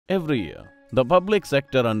Every year, the Public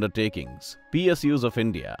Sector Undertakings (PSUs) of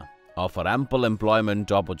India offer ample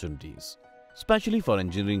employment opportunities, especially for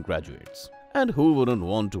engineering graduates. And who wouldn't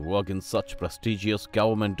want to work in such prestigious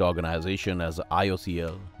government organizations as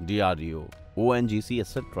IOCL, DRDO, ONGC,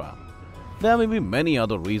 etc.? There may be many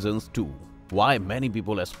other reasons too why many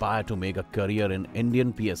people aspire to make a career in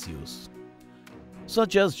Indian PSUs,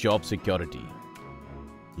 such as job security.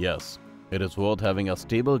 Yes, it is worth having a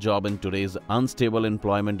stable job in today's unstable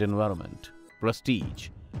employment environment, prestige,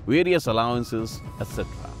 various allowances, etc.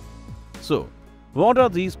 So, what are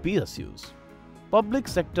these PSUs? Public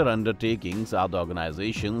sector undertakings are the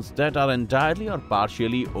organizations that are entirely or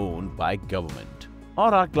partially owned by government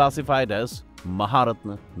or are classified as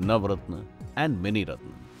Maharatna, Navratna and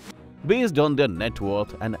Miniratna based on their net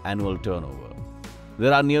worth and annual turnover.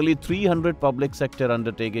 There are nearly 300 public sector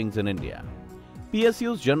undertakings in India.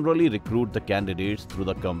 PSUs generally recruit the candidates through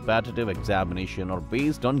the competitive examination or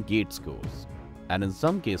based on GATE scores. And in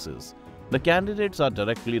some cases, the candidates are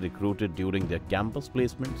directly recruited during their campus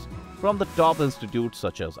placements from the top institutes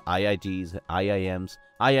such as IITs, IIMs,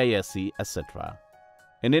 IISC, etc.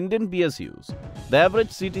 In Indian PSUs, the average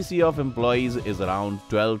CTC of employees is around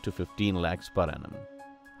 12 to 15 lakhs per annum.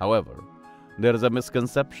 However, there is a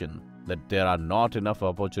misconception that there are not enough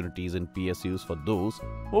opportunities in PSUs for those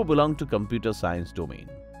who belong to computer science domain.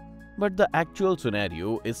 But the actual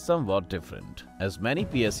scenario is somewhat different, as many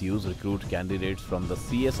PSUs recruit candidates from the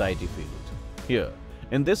CSIT field. Here,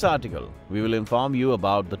 in this article, we will inform you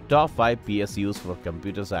about the top 5 PSUs for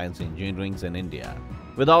computer science engineering in India,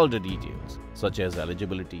 with all the details such as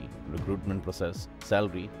eligibility, recruitment process,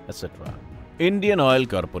 salary, etc. Indian Oil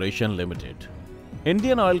Corporation Limited.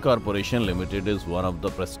 Indian Oil Corporation Limited is one of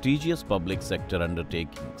the prestigious public sector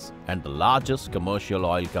undertakings and the largest commercial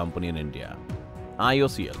oil company in India.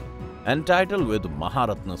 IOCL, entitled with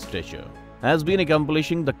Maharatna stature, has been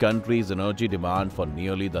accomplishing the country's energy demand for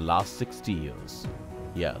nearly the last 60 years.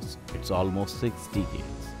 Yes, it's almost 6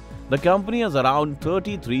 decades. The company has around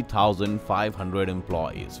 33,500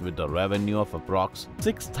 employees with a revenue of approx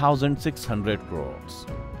 6,600 crores.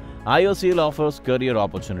 IOCL offers career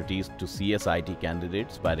opportunities to CSIT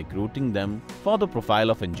candidates by recruiting them for the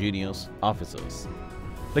profile of engineers, officers.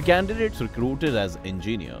 The candidates recruited as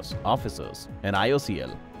engineers, officers, and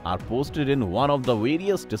IOCL are posted in one of the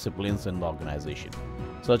various disciplines in the organization,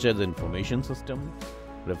 such as information systems,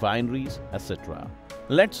 refineries, etc.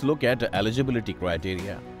 Let's look at eligibility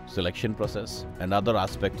criteria, selection process, and other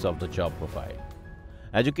aspects of the job profile.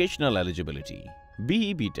 Educational eligibility,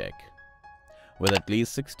 BE BTech, with at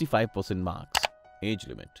least 65% marks. Age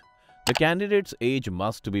limit. The candidate's age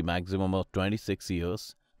must be maximum of 26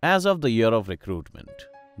 years as of the year of recruitment.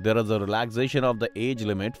 There is a relaxation of the age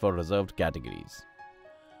limit for reserved categories.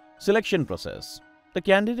 Selection process. The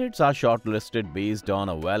candidates are shortlisted based on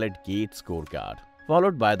a valid GATE scorecard,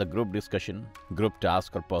 followed by the group discussion, group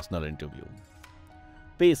task or personal interview.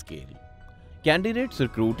 Pay scale. Candidates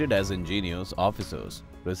recruited as engineers, officers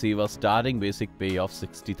receive a starting basic pay of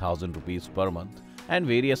 60,000 rupees per month and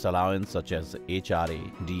various allowances such as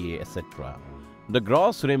HRA, DA, etc. The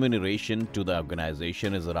gross remuneration to the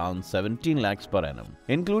organization is around 17 lakhs per annum,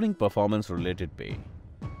 including performance-related pay.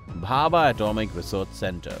 Bhabha Atomic Research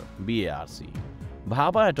Center, BARC.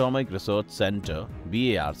 Bhabha Atomic Research Center,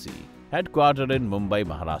 BARC, headquartered in Mumbai,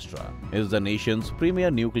 Maharashtra, is the nation's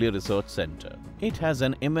premier nuclear research center. It has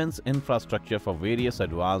an immense infrastructure for various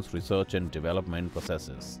advanced research and development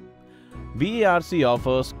processes. BARC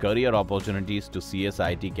offers career opportunities to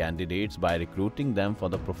CSIT candidates by recruiting them for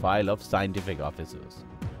the profile of scientific officers.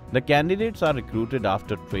 The candidates are recruited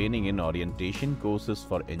after training in orientation courses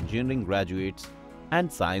for engineering graduates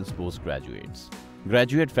and science postgraduates,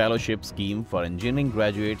 graduate fellowship scheme for engineering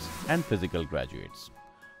graduates and physical graduates.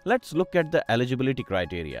 Let's look at the eligibility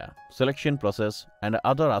criteria, selection process, and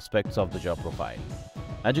other aspects of the job profile.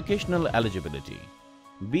 Educational eligibility.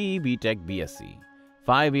 BE BTech BSc,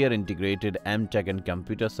 5-year integrated MTech and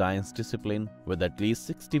computer science discipline with at least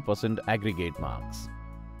 60% aggregate marks.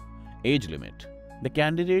 Age limit. The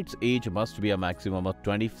candidate's age must be a maximum of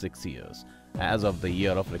 26 years as of the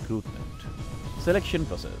year of recruitment. Selection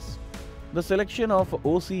process. The selection of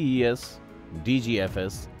OCES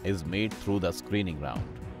DGFS is made through the screening round,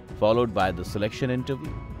 followed by the selection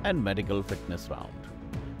interview and medical fitness round.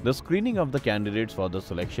 The screening of the candidates for the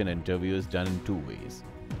selection interview is done in 2 ways,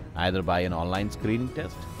 either by an online screening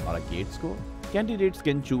test or a GATE score. Candidates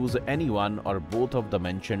can choose any one or both of the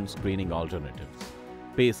mentioned screening alternatives.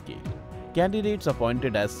 Pay scale. Candidates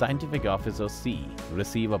appointed as Scientific Officer C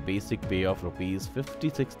receive a basic pay of Rs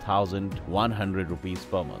 56,100 rupees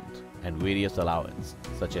per month and various allowances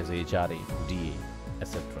such as HRA, DA,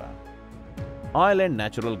 etc. Oil and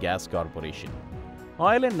Natural Gas Corporation.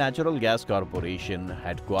 Oil and Natural Gas Corporation,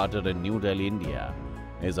 headquartered in New Delhi, India,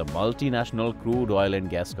 is a multinational crude oil and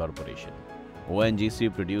gas corporation.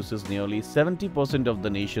 ONGC produces nearly 70% of the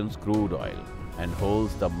nation's crude oil and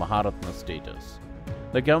holds the Maharatna status.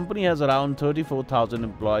 The company has around 34,000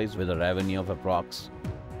 employees with a revenue of approx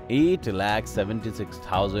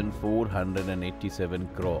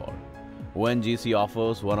 8,76,487 crore. ONGC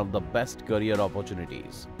offers one of the best career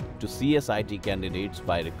opportunities to CSIT candidates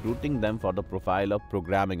by recruiting them for the profile of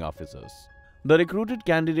programming officers. The recruited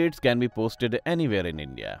candidates can be posted anywhere in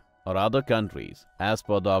India or other countries as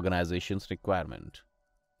per the organization's requirement.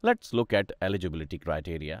 Let's look at eligibility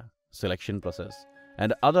criteria, selection process,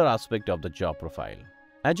 and other aspects of the job profile.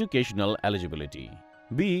 Educational eligibility.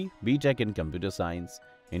 B.Tech in Computer Science,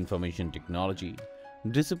 Information Technology,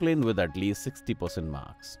 discipline with at least 60%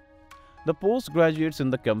 marks. The postgraduates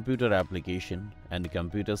in the computer application and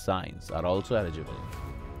computer science are also eligible.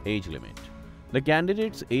 Age limit. The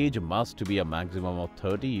candidate's age must be a maximum of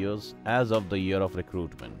 30 years as of the year of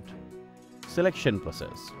recruitment. Selection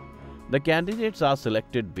process. The candidates are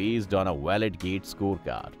selected based on a valid GATE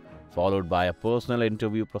scorecard, followed by a personal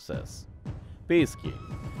interview process. Pay scale.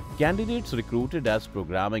 Candidates recruited as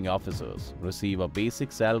programming officers receive a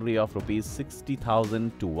basic salary of Rs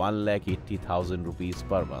 60,000 to 1,80,000 rupees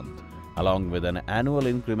per month, along with an annual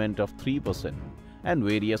increment of 3% and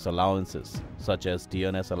various allowances such as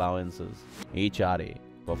TNS allowances, HRA,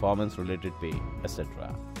 performance-related pay,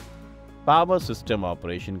 etc. Power System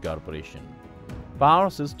Operation Corporation. Power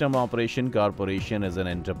System Operation Corporation is an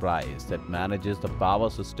enterprise that manages the power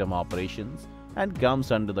system operations and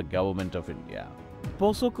comes under the Government of India.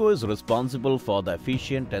 POSOCO is responsible for the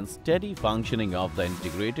efficient and steady functioning of the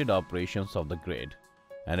integrated operations of the grid,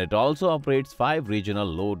 and it also operates 5 regional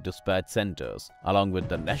load dispatch centers along with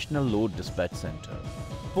the National Load Dispatch Center.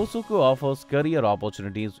 POSOCO offers career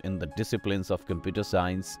opportunities in the disciplines of computer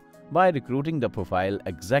science by recruiting the profile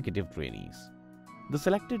executive trainees. The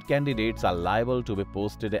selected candidates are liable to be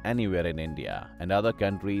posted anywhere in India and other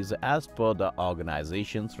countries as per the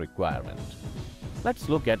organization's requirement. Let's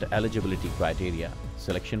look at eligibility criteria,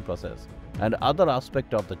 selection process, and other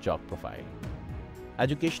aspects of the job profile.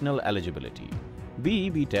 Educational eligibility.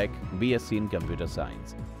 B.Tech, BSc in Computer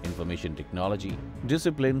Science, Information Technology,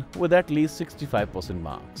 discipline with at least 65%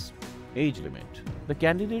 marks. Age limit. The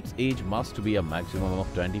candidate's age must be a maximum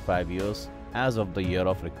of 25 years as of the year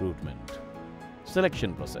of recruitment.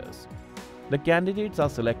 Selection process. The candidates are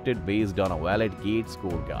selected based on a valid GATE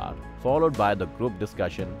scorecard, followed by the group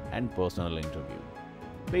discussion and personal interview.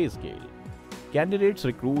 Pay scale. Candidates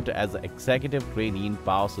recruit as executive trainee in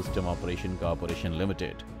Power System Operation Corporation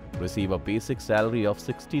Limited receive a basic salary of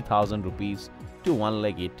 60,000 rupees to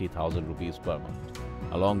 1,80,000 rupees per month,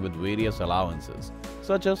 along with various allowances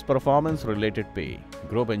such as performance-related pay,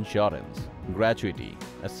 group insurance, gratuity,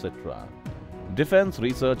 etc. Defense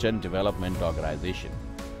Research and Development Organization.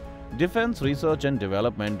 Defense Research and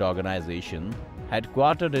Development Organization,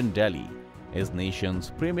 headquartered in Delhi, is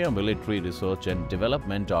nation's premier military research and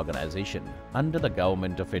development organization under the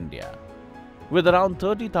Government of India. With around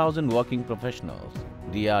 30,000 working professionals,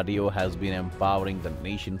 DRDO has been empowering the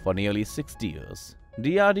nation for nearly 60 years.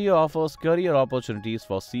 DRDO offers career opportunities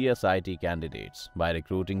for CSIT candidates by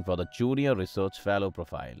recruiting for the Junior Research Fellow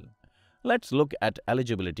profile. Let's look at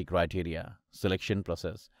eligibility criteria, selection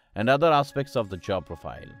process, and other aspects of the job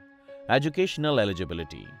profile. Educational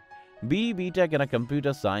eligibility. B.Tech in a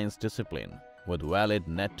computer science discipline with valid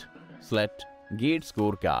NET, SLET, GATE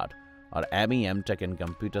scorecard, or ME/MTech in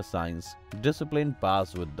computer science discipline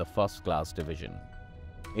pass with the first class division.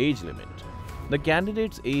 Age limit. The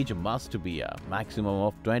candidate's age must be a maximum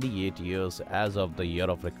of 28 years as of the year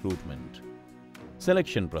of recruitment.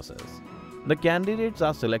 Selection process. The candidates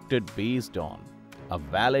are selected based on a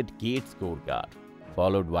valid GATE scorecard,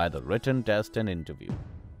 followed by the written test and interview.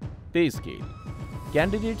 Pay scale.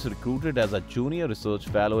 Candidates recruited as a Junior Research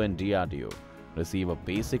Fellow in DRDO receive a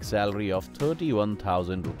basic salary of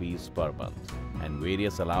 31,000 rupees per month and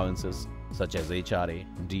various allowances such as HRA,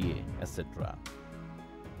 DA, etc.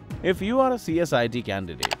 If you are a CSIT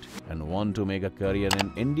candidate and want to make a career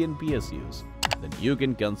in Indian PSUs, then you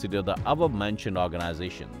can consider the above-mentioned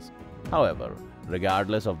organizations. However,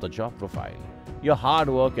 regardless of the job profile, your hard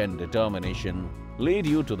work and determination lead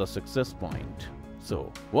you to the success point.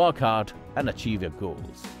 So, work hard and achieve your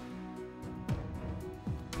goals.